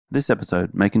This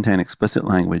episode may contain explicit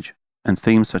language and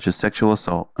themes such as sexual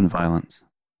assault and violence.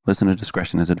 Listener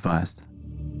discretion is advised.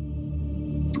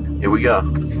 Here we go.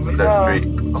 Look at that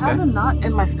street. I have a knot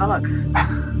in my stomach.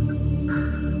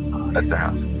 That's their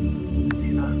house.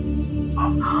 See that?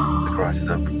 Oh, the garage is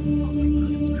open.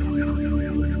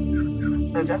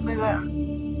 They're definitely there.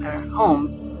 They're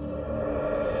home.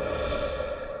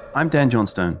 I'm Dan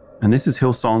Johnstone, and this is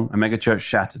Hillsong, a megachurch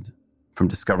shattered, from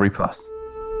Discovery Plus.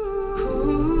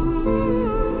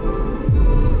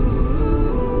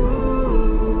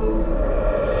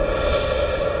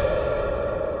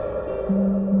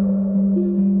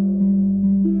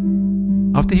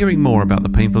 After hearing more about the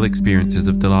painful experiences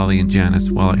of Delali and Janice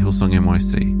while at Hillsong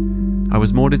NYC, I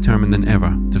was more determined than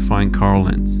ever to find Carl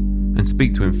Lentz and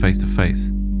speak to him face to face.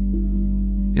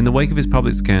 In the wake of his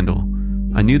public scandal,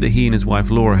 I knew that he and his wife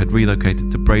Laura had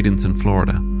relocated to Bradenton,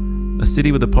 Florida, a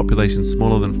city with a population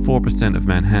smaller than 4% of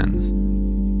Manhattan's.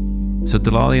 So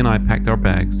Delali and I packed our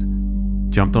bags,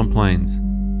 jumped on planes,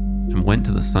 and went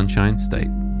to the Sunshine State.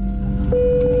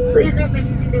 Please remember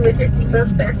to do with your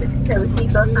seatbelt fastened until the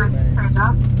seatbelt sign is turned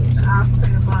off.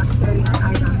 Turn the block, carry on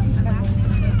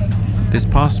item. This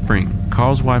past spring,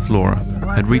 Carl's wife Laura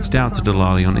had reached out to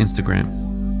Delali on Instagram.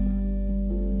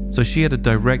 So she had a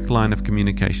direct line of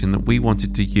communication that we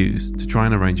wanted to use to try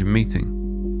and arrange a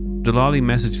meeting. Delali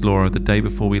messaged Laura the day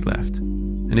before we left,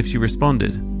 and if she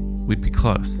responded, we'd be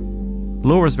close.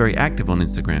 Laura's very active on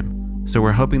Instagram, so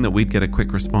we're hoping that we'd get a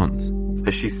quick response.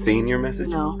 Has she seen your message?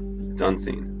 No. It's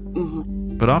unseen.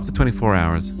 Mm-hmm. But after 24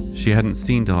 hours, she hadn't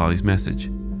seen Delali's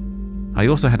message. I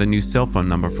also had a new cell phone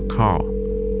number for Carl.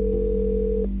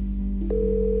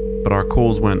 But our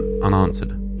calls went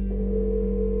unanswered.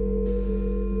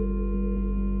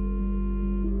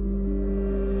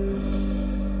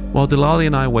 While Delali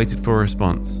and I waited for a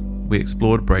response, we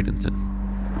explored Bradenton.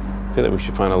 I feel like we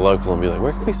should find a local and be like,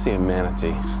 where can we see a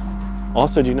manatee?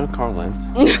 Also, do you know Carl Lentz?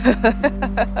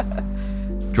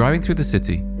 Driving through the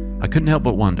city, I couldn't help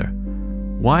but wonder,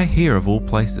 why here of all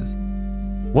places?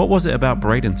 What was it about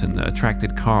Bradenton that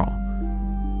attracted Carl?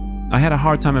 I had a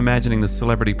hard time imagining the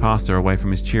celebrity pastor away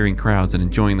from his cheering crowds and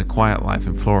enjoying the quiet life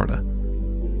in Florida.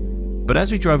 But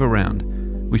as we drove around,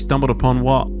 we stumbled upon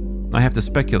what, I have to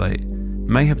speculate,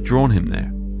 may have drawn him there: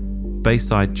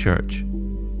 Bayside Church.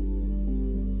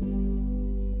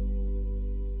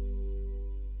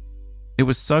 It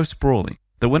was so sprawling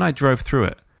that when I drove through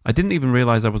it, I didn't even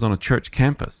realize I was on a church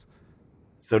campus.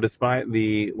 So despite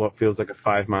what feels like a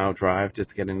 5-mile drive just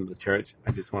to get into the church,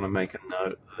 I just want to make a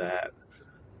note that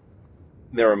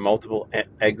there are multiple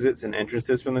exits and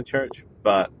entrances from the church,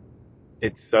 but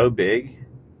it's so big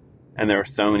and there are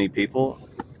so many people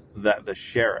that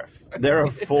there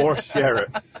are 4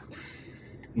 sheriffs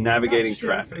navigating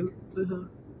traffic. Mm-hmm.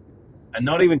 And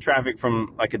not even traffic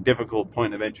from like a difficult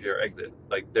point of entry or exit.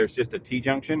 Like there's just a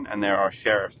T-junction and there are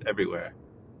sheriffs everywhere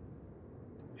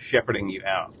shepherding you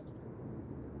out.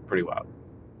 Pretty wild.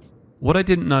 What I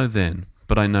didn't know then,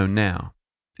 but I know now,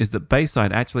 is that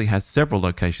Bayside actually has several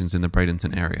locations in the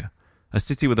Bradenton area, a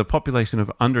city with a population of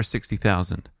under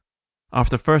 60,000.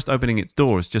 After first opening its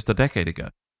doors just a decade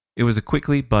ago, it was a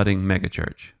quickly budding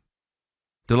megachurch.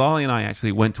 Delali and I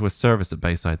actually went to a service at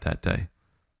Bayside that day,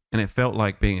 and it felt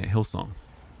like being at Hillsong.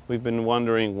 We've been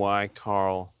wondering why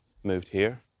Carl moved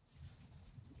here.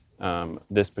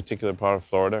 This particular part of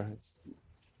Florida, it's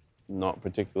not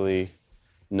particularly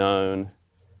known.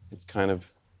 It's kind of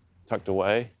tucked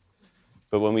away.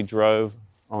 But when we drove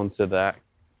onto that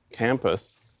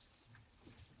campus,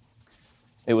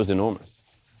 it was enormous.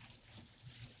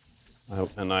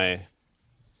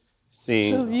 So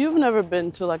you've never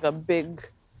been to like a big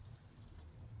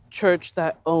church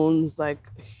that owns like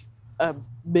a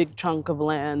big chunk of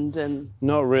land and...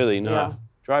 Not really, no. Yeah.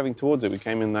 Driving towards it, we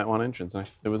came in that one entrance.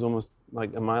 It was almost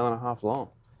like 1.5 miles long.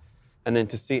 And then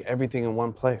to see everything in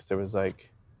one place, there was like...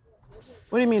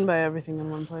 What do you mean by everything in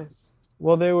one place?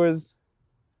 Well, there was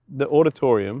the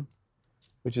auditorium,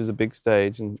 which is a big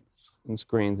stage and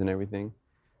screens and everything.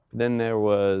 Then there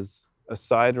was a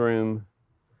side room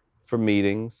for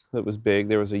meetings that was big.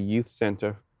 There was a youth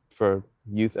center for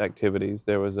youth activities.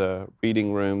 There was a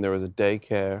reading room. There was a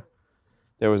daycare.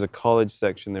 There was a college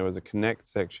section. There was a connect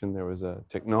section. There was a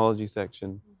technology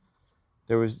section.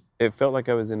 It felt like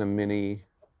I was in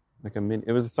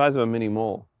it was the size of a mini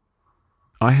mall.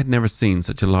 I had never seen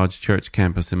such a large church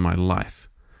campus in my life.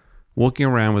 Walking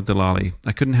around with Delali,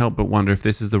 I couldn't help but wonder if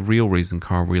this is the real reason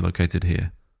Carl relocated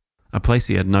here. A place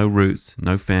he had no roots,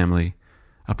 no family,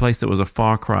 a place that was a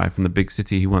far cry from the big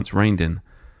city he once reigned in,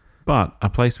 but a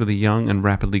place with a young and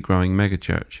rapidly growing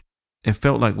megachurch. It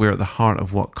felt like we were at the heart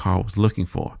of what Carl was looking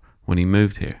for when he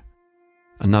moved here.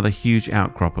 another huge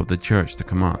outcrop of the church to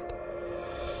command.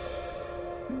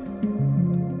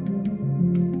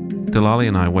 Delali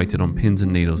and I waited on pins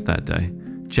and needles that day,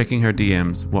 checking her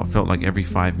DMs what felt like every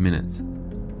 5 minutes.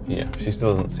 Yeah, she still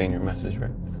hasn't seen your message,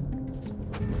 right?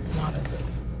 Not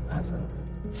as of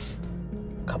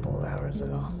a couple of hours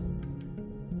ago.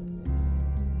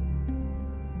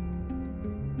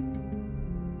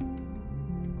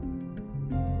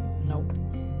 Nope.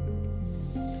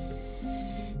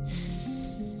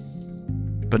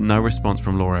 But no response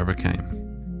from Laura ever came.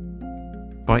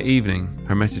 By evening,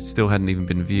 her message still hadn't even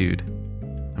been viewed,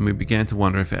 and we began to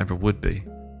wonder if it ever would be.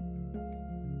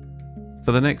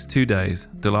 For the next 2 days,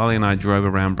 Delali and I drove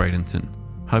around Bradenton,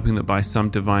 hoping that by some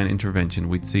divine intervention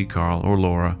we'd see Carl or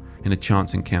Laura in a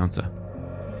chance encounter.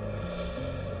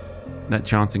 That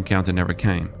chance encounter never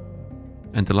came,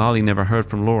 and Delali never heard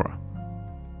from Laura.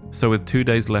 So with 2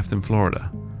 days left in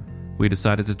Florida, we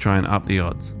decided to try and up the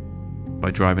odds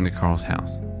by driving to Carl's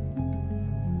house.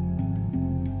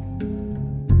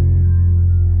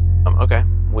 Okay,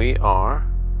 we are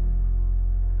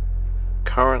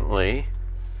currently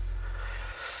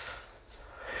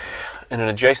in an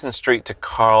adjacent street to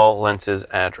Carl Lentz's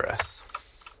address.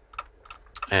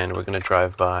 And we're going to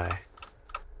drive by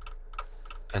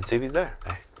and see if he's there.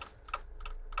 Hey.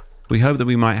 We hoped that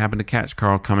we might happen to catch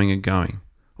Carl coming and going,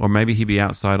 or maybe he'd be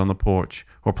outside on the porch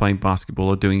or playing basketball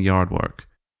or doing yard work,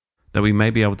 that we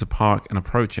may be able to park and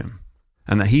approach him,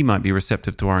 and that he might be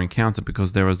receptive to our encounter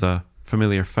because there was a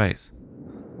familiar face.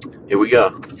 Here we go.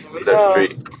 That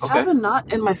street. I have a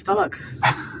knot in my stomach.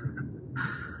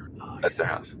 That's their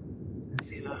house.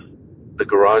 See the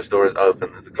garage door is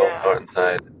open. There's a golf cart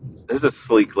inside. There's a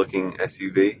sleek looking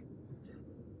SUV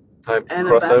type and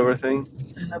crossover thing.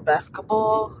 And a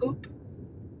basketball hoop,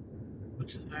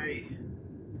 which is very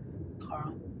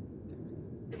Carl.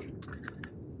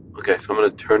 Okay, so I'm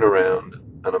going to turn around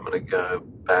and I'm going to go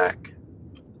back.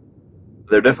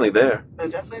 They're definitely there. They're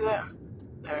definitely there.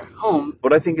 They're home.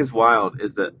 What I think is wild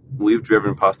is that we've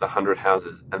driven past 100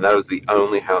 houses, and that was the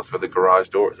only house where the garage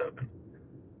door is open.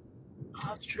 Oh,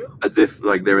 that's true. As if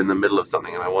like they're in the middle of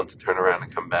something and I want to turn around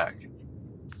and come back.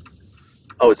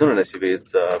 Oh, it's not an SUV.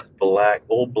 It's a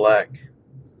all black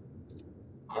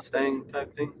Mustang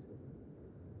type thing.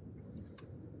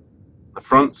 The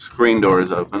front screen door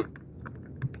is open.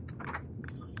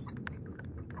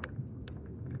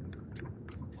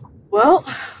 Well,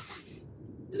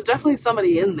 there's definitely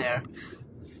somebody in there.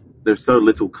 There's so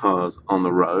little cars on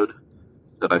the road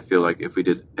that I feel like if we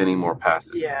did any more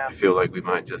passes, I feel like we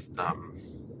might just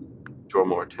draw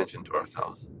more attention to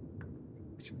ourselves,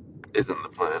 which isn't the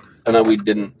plan. I know we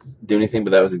didn't do anything,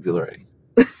 but that was exhilarating.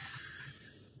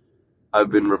 I've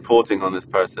been reporting on this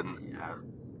person,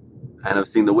 and I've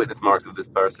seen the witness marks of this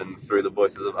person through the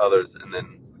voices of others, and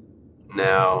then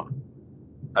now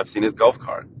I've seen his golf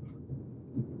cart.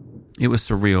 It was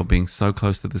surreal being so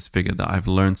close to this figure that I've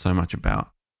learned so much about,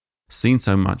 seen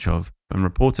so much of, and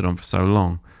reported on for so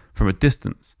long, from a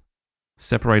distance,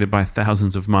 separated by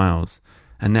thousands of miles,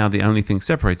 and now the only thing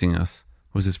separating us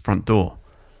was his front door.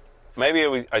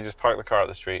 Maybe I just park the car at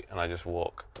the street and I just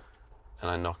walk and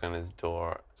I knock on his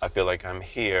door. I feel like I'm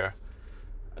here.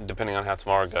 Depending on how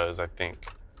tomorrow goes, I think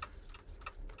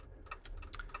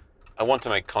I want to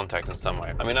make contact in some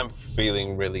way. I mean, I'm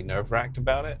feeling really nerve-wracked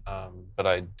about it, but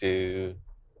I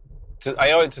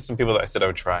owe it to some people that I said I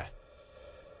would try.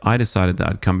 I decided that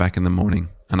I'd come back in the morning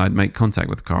and I'd make contact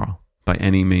with Carl by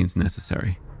any means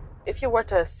necessary. If you were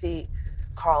to see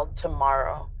Carl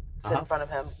tomorrow, sit in front of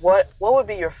him, what would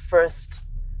be your first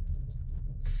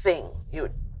thing you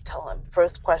would tell him?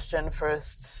 First question,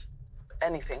 first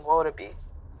anything, what would it be?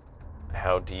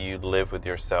 How do you live with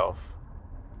yourself,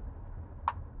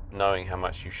 knowing how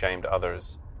much you shamed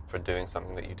others for doing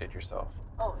something that you did yourself?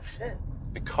 Oh, shit.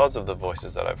 Because of the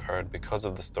voices that I've heard, because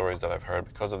of the stories that I've heard,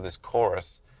 because of this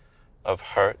chorus of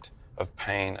hurt, of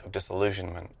pain, of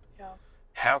disillusionment,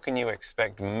 how can you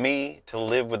expect me to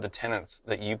live with the tenets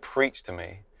that you preach to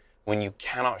me when you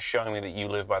cannot show me that you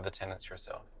live by the tenets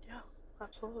yourself? Yeah,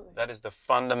 absolutely. That is the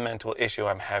fundamental issue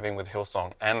I'm having with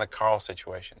Hillsong and the Carl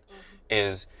situation,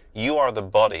 is you are the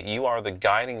body, you are the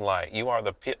guiding light, you are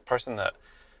the person that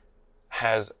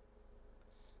has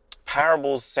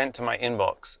parables sent to my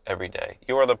inbox every day.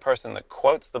 You are the person that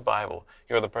quotes the Bible.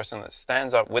 You are the person that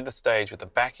stands up with the stage with the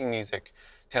backing music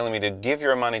telling me to give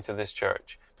your money to this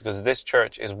church because this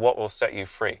church is what will set you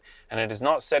free. And it is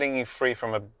not setting you free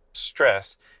from a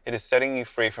stress. It is setting you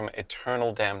free from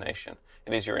eternal damnation.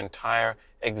 It is your entire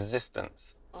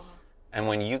existence. And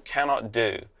when you cannot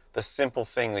do the simple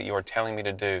thing that you are telling me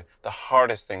to do, the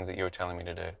hardest things that you are telling me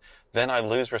to do, then I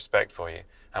lose respect for you.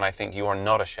 And I think you are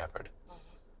not a shepherd.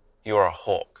 you are a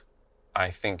hawk.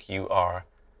 I think you are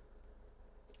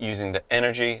using the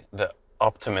energy, the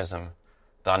optimism,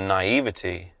 the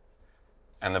naivety,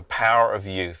 and the power of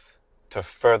youth to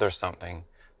further something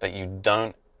that you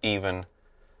don't even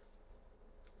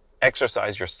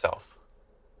exercise yourself.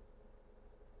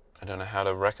 I don't know how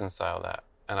to reconcile that.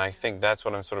 And I think that's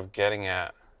what I'm sort of getting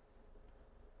at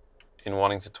in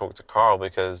wanting to talk to Carl,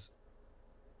 because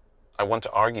I want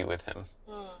to argue with him.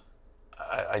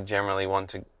 I generally want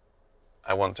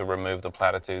to remove the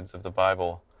platitudes of the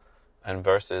Bible and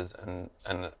verses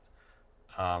and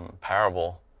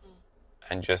parable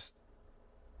and just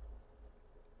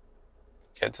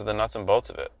get to the nuts and bolts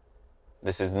of it.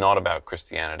 This is not about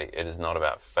Christianity. It is not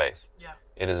about faith. Yeah.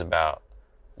 It is about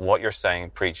what you're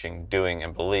saying, preaching, doing,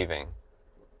 and believing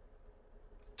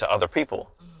to other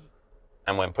people.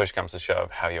 And when push comes to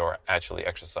shove, how you're actually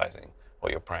exercising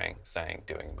what you're praying, saying,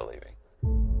 doing, believing.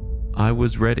 I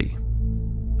was ready.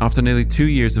 After nearly 2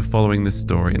 years of following this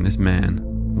story and this man,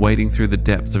 wading through the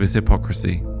depths of his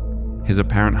hypocrisy, his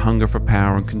apparent hunger for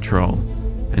power and control,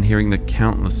 and hearing the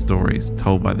countless stories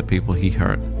told by the people he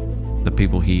hurt, the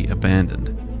people he abandoned,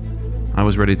 I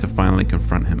was ready to finally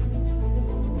confront him.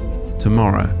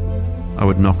 Tomorrow, I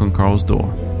would knock on Carl's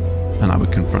door and I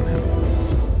would confront him.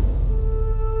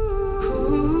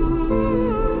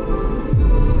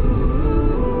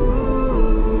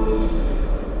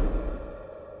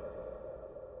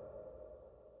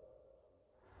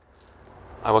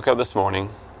 I woke up this morning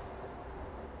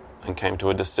and came to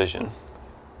a decision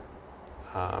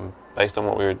based on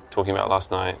what we were talking about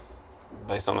last night,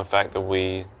 based on the fact that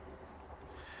we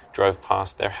drove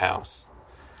past their house.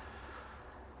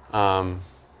 And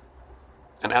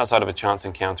outside of a chance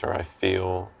encounter, I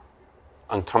feel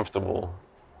uncomfortable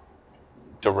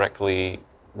directly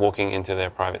walking into their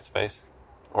private space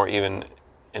or even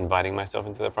inviting myself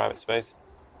into their private space.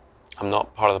 I'm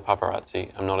not part of the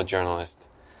paparazzi. I'm not a journalist.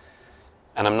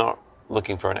 And I'm not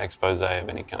looking for an expose of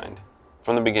any kind.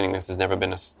 From the beginning, this has never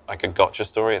been a gotcha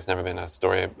story. It's never been a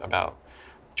story about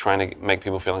trying to make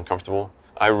people feel uncomfortable.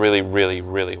 I really, really,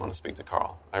 really want to speak to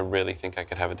Carl. I really think I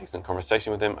could have a decent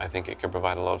conversation with him. I think it could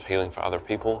provide a lot of healing for other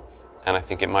people. And I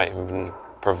think it might even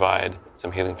provide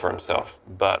some healing for himself.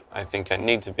 But I think I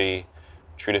need to be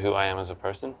true to who I am as a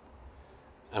person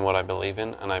and what I believe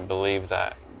in. And I believe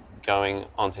that going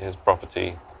onto his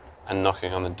property and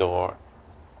knocking on the door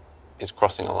is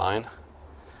crossing a line,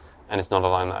 and it's not a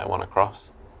line that I want to cross.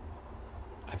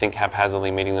 I think haphazardly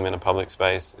meeting them in a public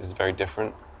space is very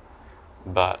different,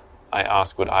 but I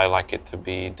ask, would I like it to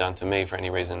be done to me for any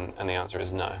reason, and the answer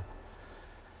is no.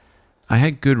 I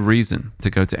had good reason to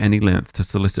go to any length to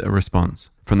solicit a response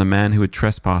from the man who had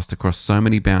trespassed across so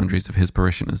many boundaries of his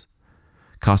parishioners,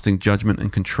 casting judgment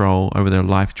and control over their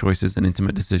life choices and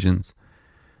intimate decisions.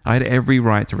 I had every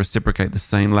right to reciprocate the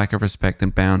same lack of respect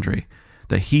and boundary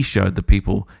that he showed the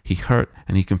people he hurt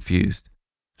and he confused.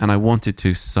 And I wanted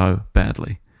to so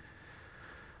badly.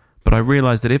 But I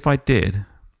realized that if I did,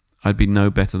 I'd be no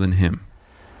better than him.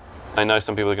 I know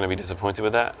some people are going to be disappointed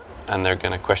with that, and they're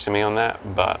going to question me on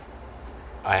that, but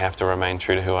I have to remain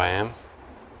true to who I am.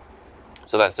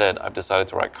 So that said, I've decided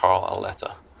to write Carl a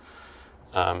letter.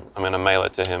 I'm going to mail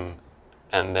it to him,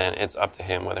 and then it's up to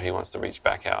him whether he wants to reach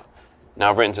back out.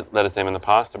 Now, I've written letters to him in the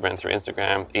past. I've written through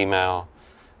Instagram, email,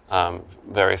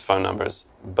 various phone numbers,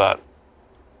 but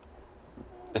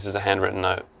this is a handwritten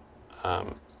note,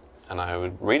 and I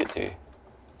would read it to you.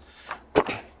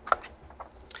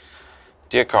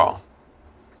 Dear Carl,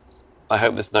 I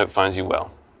hope this note finds you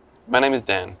well. My name is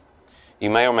Dan. You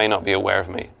may or may not be aware of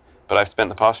me, but I've spent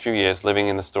the past few years living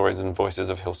in the stories and voices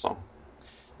of Hillsong,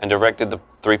 and directed the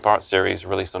 3-part series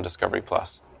released on Discovery+.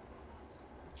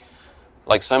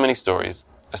 Like so many stories,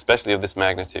 especially of this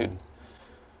magnitude,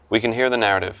 we can hear the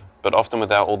narrative, but often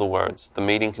without all the words, the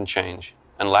meaning can change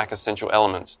and lack essential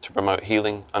elements to promote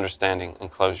healing, understanding, and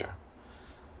closure.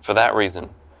 For that reason,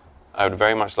 I would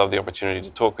very much love the opportunity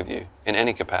to talk with you in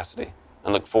any capacity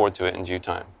and look forward to it in due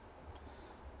time.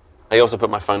 I also put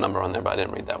my phone number on there, but I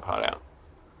didn't read that part out.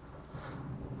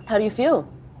 How do you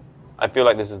feel? I feel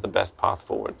like this is the best path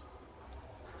forward.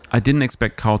 I didn't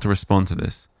expect Carl to respond to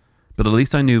this, but at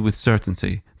least I knew with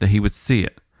certainty that he would see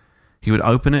it. He would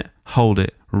open it, hold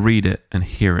it, read it, and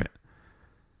hear it.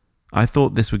 I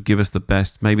thought this would give us the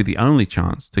best, maybe the only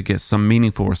chance to get some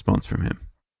meaningful response from him.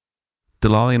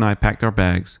 Delali and I packed our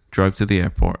bags, drove to the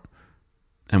airport,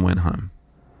 and went home.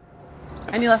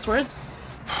 Any last words?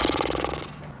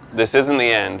 This isn't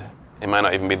the end. It might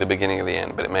not even be the beginning of the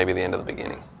end, but it may be the end of the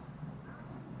beginning.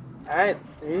 All right,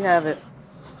 there you have it.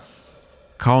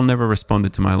 Carl never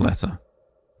responded to my letter,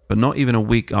 but not even a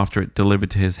week after it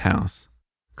delivered to his house,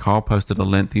 Carl posted a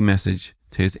lengthy message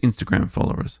to his Instagram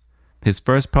followers. His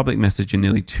first public message in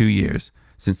nearly 2 years,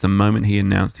 since the moment he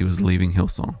announced he was leaving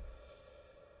Hillsong.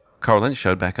 Carl Lentz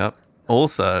showed back up,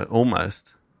 also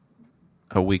almost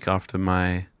a week after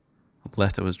my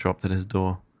letter was dropped at his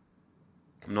door.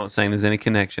 I'm not saying there's any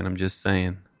connection, I'm just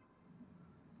saying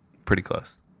pretty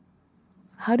close.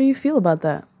 How do you feel about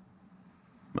that?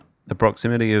 The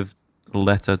proximity of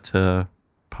letter to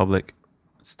public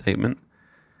statement,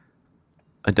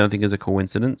 I don't think is a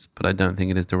coincidence, but I don't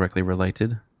think it is directly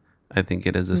related. I think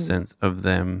it is a sense of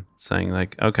them saying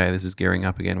like, okay, this is gearing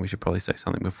up again. We should probably say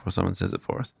something before someone says it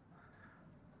for us.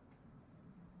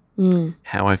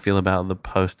 How I feel about the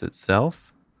post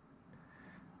itself,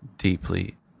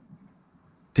 deeply,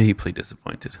 deeply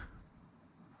disappointed.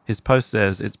 His post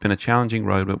says, "It's been a challenging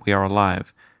road, but we are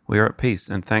alive. We are at peace,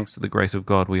 and thanks to the grace of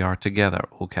God, we are together,"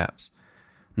 all caps.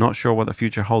 Not sure what the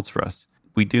future holds for us.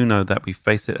 We do know that we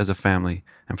face it as a family,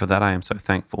 and for that I am so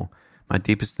thankful. My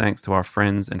deepest thanks to our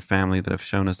friends and family that have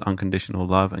shown us unconditional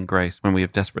love and grace when we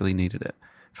have desperately needed it.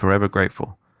 Forever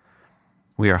grateful.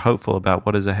 We are hopeful about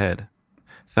what is ahead.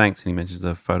 Thanks, and he mentions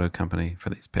the photo company for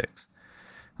these pics.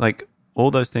 Like,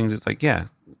 all those things, it's like, yeah,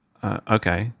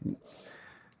 okay.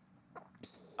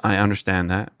 I understand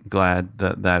that. Glad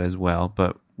that that is well,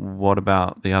 but what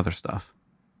about the other stuff?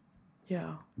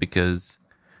 Yeah. Because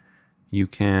you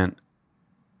can't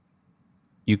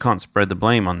spread the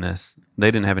blame on this.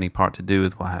 They didn't have any part to do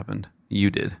with what happened. You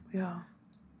did. Yeah.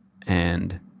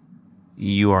 And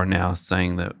you are now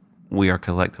saying that we are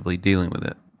collectively dealing with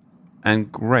it.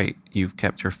 And great, you've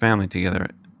kept your family together,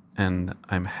 and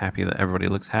I'm happy that everybody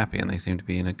looks happy and they seem to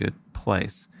be in a good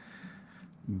place.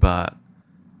 But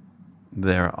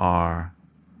there are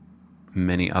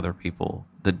many other people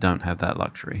that don't have that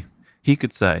luxury. He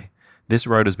could say, this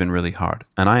road has been really hard,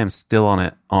 and I am still on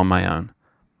it on my own.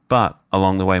 But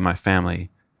along the way, my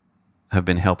family have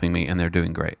been helping me, and they're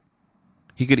doing great.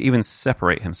 He could even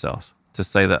separate himself to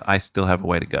say that I still have a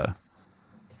way to go.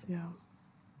 Yeah.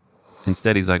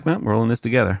 Instead, he's like, well, we're all in this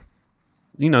together.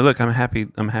 You know, look, I'm happy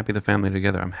the family are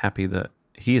together. I'm happy that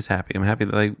he is happy. I'm happy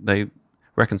that they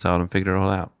reconciled and figured it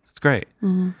all out. It's great.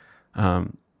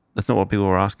 That's not what people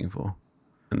were asking for.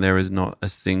 And there is not a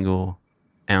single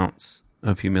ounce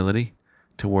of humility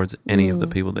towards any of the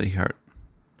people that he hurt.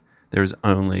 There is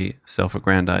only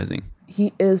self-aggrandizing.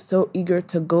 He is so eager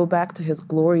to go back to his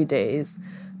glory days,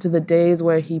 to the days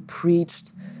where he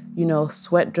preached, you know,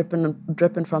 sweat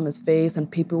dripping from his face,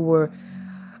 and people were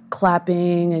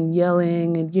clapping and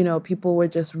yelling, and, you know, people were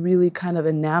just really kind of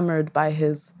enamored by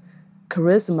his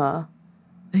charisma.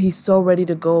 He's so ready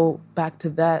to go back to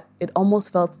that. It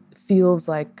almost feels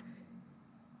like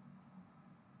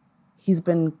he's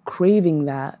been craving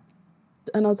that.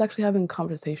 And I was actually having a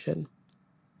conversation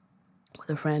with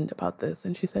a friend about this,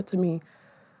 and she said to me,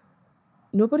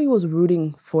 nobody was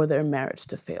rooting for their marriage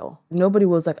to fail. Nobody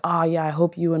was like, yeah, I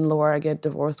hope you and Laura get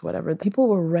divorced, whatever. People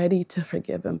were ready to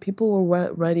forgive him. People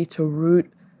were ready to root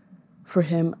for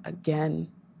him again.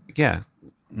 Yeah,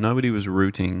 nobody was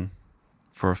rooting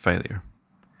for a failure.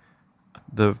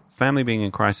 The family being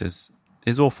in crisis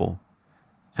is awful.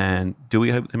 And do we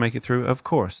hope they make it through? Of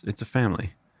course, it's a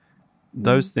family.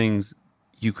 Those things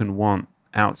you can want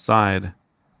outside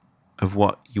of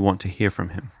what you want to hear from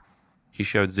him. He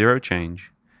showed zero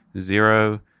change,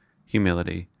 zero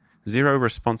humility, zero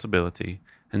responsibility,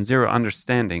 and zero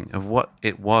understanding of what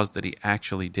it was that he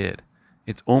actually did.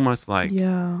 It's almost like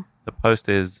the post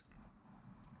is,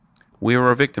 we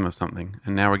were a victim of something,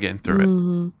 and now we're getting through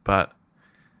it. But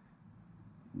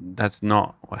that's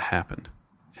not what happened.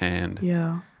 And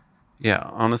yeah,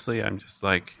 honestly, I'm just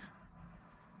like,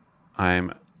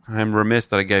 I'm remiss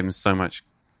that I gave him so much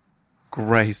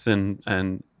grace and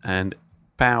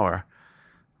power.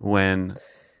 When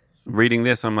reading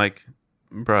this, I'm like,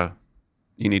 bro,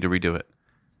 you need to redo it.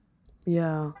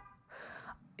 Yeah.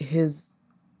 His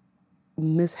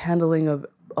mishandling of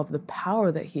the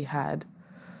power that he had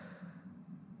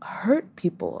hurt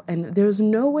people. And there's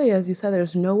no way, as you said,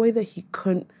 there's no way that he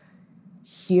couldn't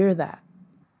hear that.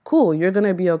 Cool, you're going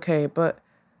to be okay, but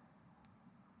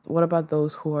what about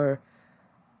those who are,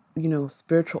 you know,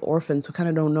 spiritual orphans who kind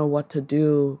of don't know what to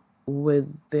do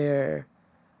with their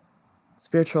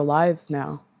spiritual lives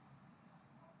now?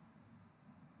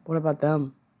 What about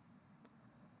them?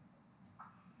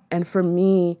 And for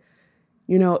me,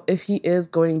 you know, if he is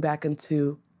going back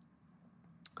into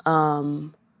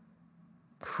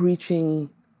preaching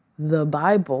the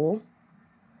Bible,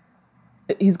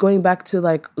 he's going back to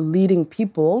like leading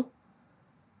people,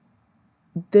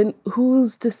 then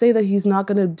who's to say that he's not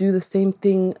going to do the same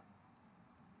thing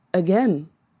again,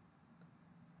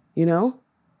 you know,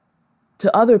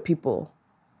 to other people?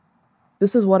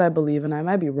 This is what I believe, and I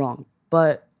might be wrong,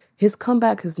 but his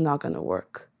comeback is not going to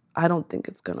work. I don't think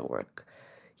it's going to work.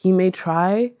 He may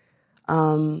try,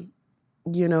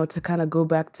 to kind of go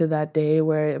back to that day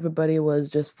where everybody was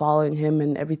just following him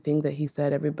and everything that he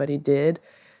said everybody did.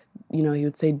 He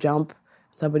would say jump.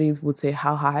 Somebody would say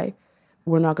how high.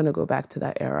 We're not going to go back to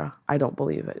that era. I don't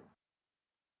believe it.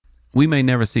 We may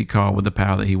never see Carl with the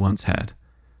power that he once had,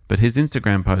 but his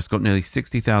Instagram post got nearly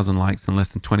 60,000 likes in less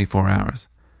than 24 hours.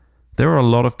 There are a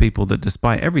lot of people that,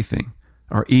 despite everything,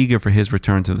 are eager for his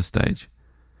return to the stage.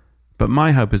 But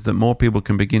my hope is that more people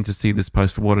can begin to see this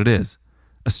post for what it is,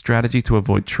 a strategy to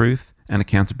avoid truth and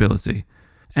accountability,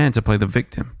 and to play the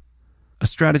victim. A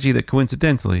strategy that,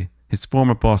 coincidentally, his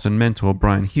former boss and mentor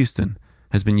Brian Houston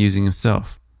has been using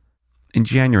himself. In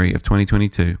January of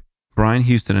 2022, Brian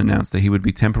Houston announced that he would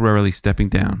be temporarily stepping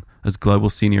down as global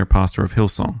senior pastor of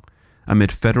Hillsong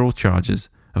amid federal charges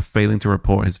of failing to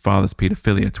report his father's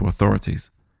pedophilia to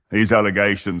authorities. These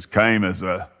allegations came as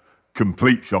a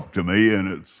complete shock to me, and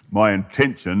it's my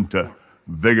intention to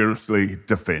vigorously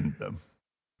defend them.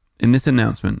 In this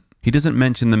announcement, he doesn't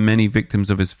mention the many victims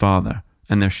of his father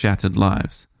and their shattered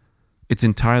lives. It's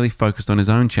entirely focused on his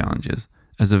own challenges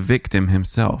as a victim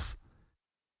himself.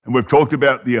 And we've talked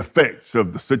about the effects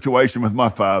of the situation with my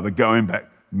father going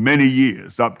back many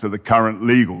years up to the current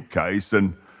legal case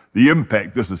and the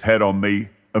impact this has had on me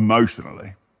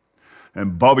emotionally.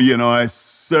 And Bobby and I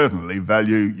certainly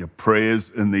value your prayers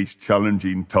in these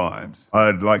challenging times.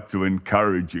 I'd like to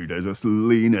encourage you to just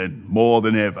lean in more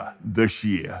than ever this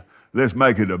year. Let's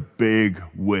make it a big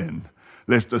win.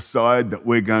 Let's decide that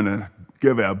we're going to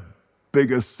give our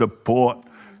biggest support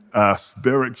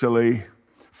spiritually,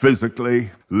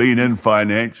 physically, lean in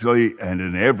financially, and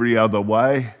in every other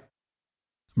way.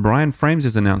 Brian frames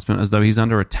his announcement as though he's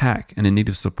under attack and in need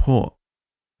of support.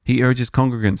 He urges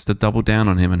congregants to double down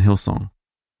on him and Hillsong.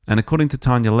 And according to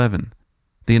Tanya Levin,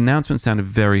 the announcement sounded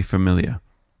very familiar.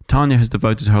 Tanya has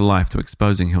devoted her life to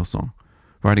exposing Hillsong,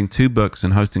 writing 2 books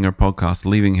and hosting her podcast,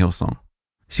 Leaving Hillsong.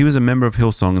 She was a member of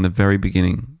Hillsong in the very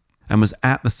beginning and was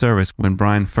at the service when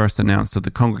Brian first announced to the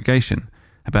congregation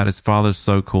about his father's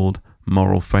so-called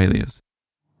moral failures.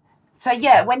 So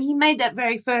when he made that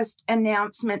very first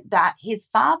announcement that his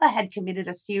father had committed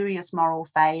a serious moral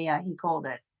failure, he called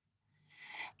it.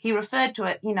 He referred to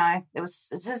it, there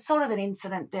was sort of an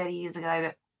incident 30 years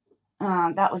ago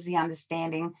that was the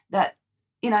understanding that,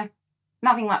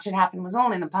 nothing much had happened, was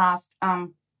all in the past.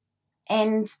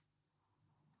 And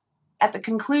at the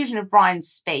conclusion of Brian's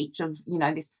speech of,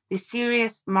 this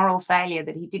serious moral failure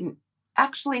that he didn't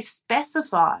actually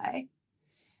specify,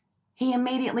 he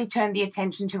immediately turned the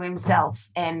attention to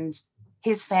himself and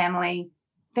his family.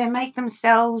 They make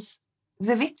themselves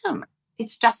the victim.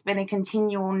 It's just been a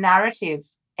continual narrative,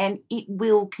 and it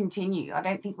will continue. I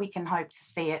don't think we can hope to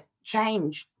see it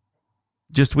change.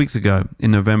 Just weeks ago, in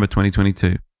November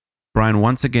 2022, Brian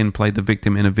once again played the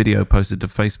victim in a video posted to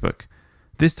Facebook,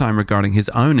 this time regarding his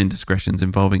own indiscretions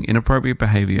involving inappropriate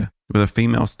behavior with a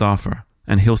female staffer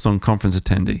and Hillsong conference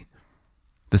attendee.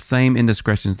 The same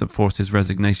indiscretions that forced his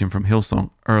resignation from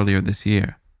Hillsong earlier this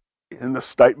year. In the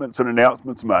statements and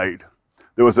announcements made,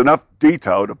 there was enough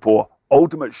detail to pour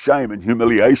ultimate shame and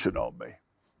humiliation on me,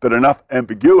 but enough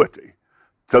ambiguity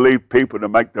to leave people to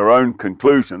make their own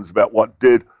conclusions about what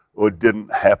did or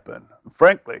didn't happen.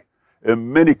 Frankly,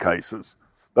 in many cases,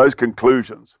 those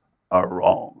conclusions are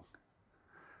wrong.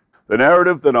 The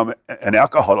narrative that I'm an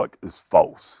alcoholic is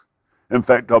false. In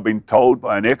fact, I've been told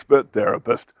by an expert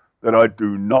therapist that I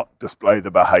do not display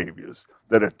the behaviors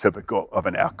that are typical of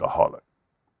an alcoholic.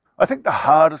 I think the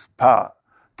hardest part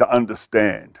to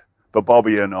understand for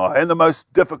Bobby and I, and the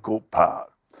most difficult part,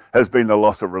 has been the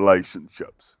loss of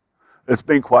relationships. It's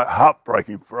been quite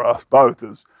heartbreaking for us both,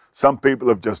 as some people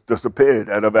have just disappeared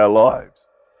out of our lives.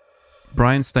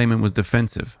 Brian's statement was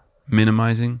defensive,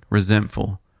 minimizing,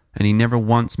 resentful, and he never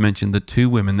once mentioned the 2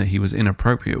 women that he was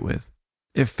inappropriate with.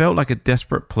 It felt like a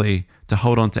desperate plea to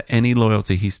hold on to any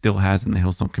loyalty he still has in the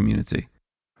Hillsong community.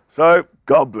 So,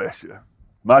 God bless you.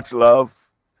 Much love.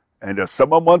 And as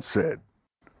someone once said,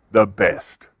 the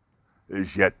best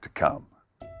is yet to come.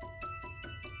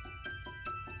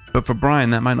 But for Brian,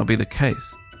 that might not be the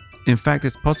case. In fact,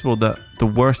 it's possible that the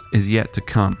worst is yet to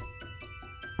come.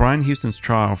 Brian Houston's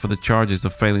trial for the charges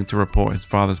of failing to report his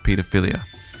father's pedophilia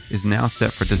is now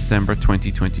set for December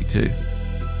 2022.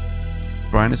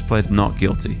 Brian has pled not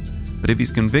guilty, but if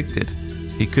he's convicted,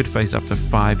 he could face up to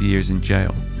 5 years in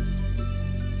jail.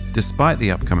 Despite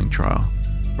the upcoming trial,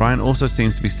 Brian also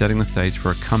seems to be setting the stage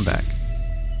for a comeback.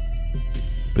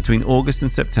 Between August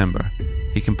and September,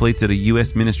 he completed a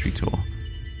US ministry tour,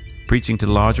 preaching to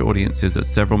large audiences at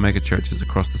several megachurches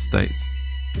across the states.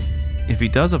 If he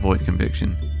does avoid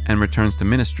conviction and returns to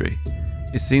ministry,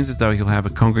 it seems as though he'll have a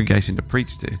congregation to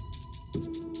preach to.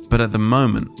 But at the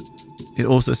moment, it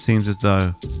also seems as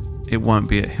though it won't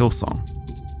be at Hillsong.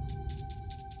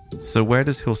 So where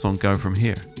does Hillsong go from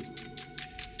here?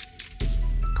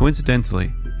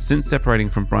 Coincidentally, since separating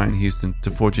from Brian Houston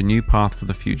to forge a new path for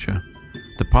the future,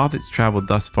 the path it's traveled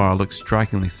thus far looks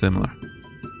strikingly similar.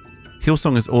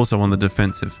 Hillsong is also on the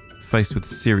defensive, faced with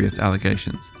serious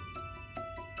allegations.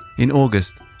 In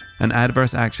August, an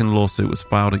adverse action lawsuit was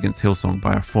filed against Hillsong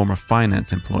by a former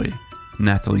finance employee,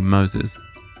 Natalie Moses,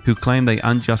 who claimed they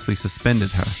unjustly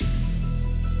suspended her.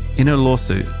 In her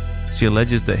lawsuit, she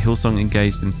alleges that Hillsong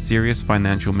engaged in serious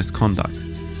financial misconduct,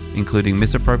 including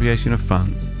misappropriation of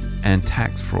funds and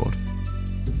tax fraud.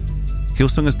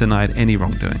 Hillsong has denied any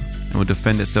wrongdoing and will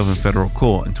defend itself in federal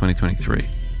court in 2023.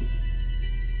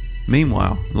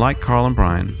 Meanwhile, like Carl and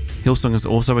Brian, Hillsong is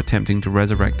also attempting to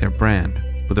resurrect their brand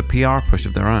with a PR push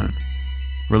of their own,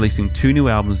 releasing 2 new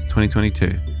albums in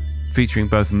 2022, featuring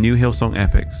both new Hillsong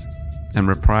epics and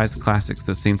reprised classics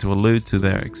that seem to allude to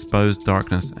their exposed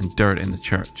darkness and dirt in the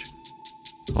church,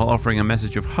 while offering a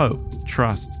message of hope,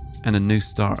 trust, and a new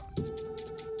start.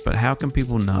 But how can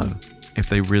people know if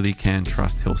they really can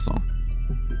trust Hillsong?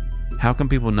 How can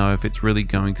people know if it's really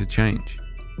going to change?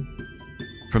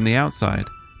 From the outside,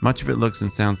 much of it looks and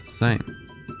sounds the same.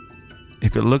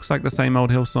 If it looks like the same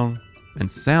old Hillsong and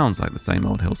sounds like the same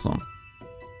old Hillsong,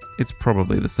 it's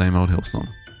probably the same old Hillsong.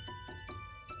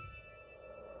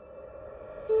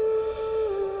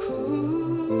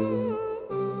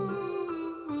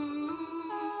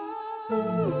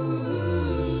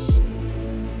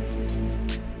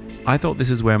 I thought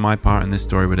this is where my part in this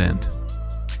story would end.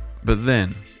 But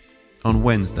then, on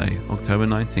Wednesday, October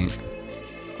 19th,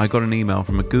 I got an email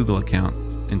from a Google account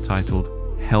entitled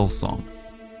Hellsong.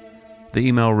 The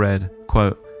email read,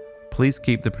 quote, "Please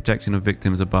keep the protection of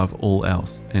victims above all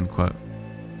else," end quote.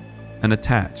 And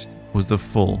attached was the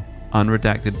full,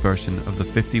 unredacted version of the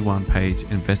 51-page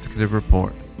investigative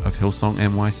report of Hillsong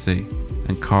NYC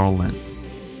and Carl Lentz,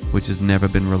 which has never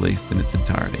been released in its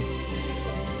entirety.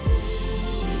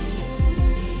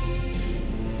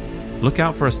 Look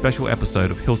out for a special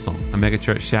episode of Hillsong, a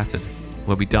Megachurch Shattered,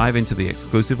 where we dive into the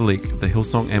exclusive leak of the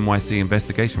Hillsong NYC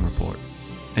investigation report,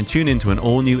 and tune into an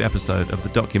all-new episode of the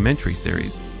documentary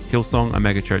series Hillsong, a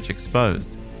Megachurch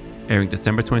Exposed, airing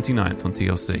December 29th on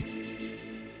TLC.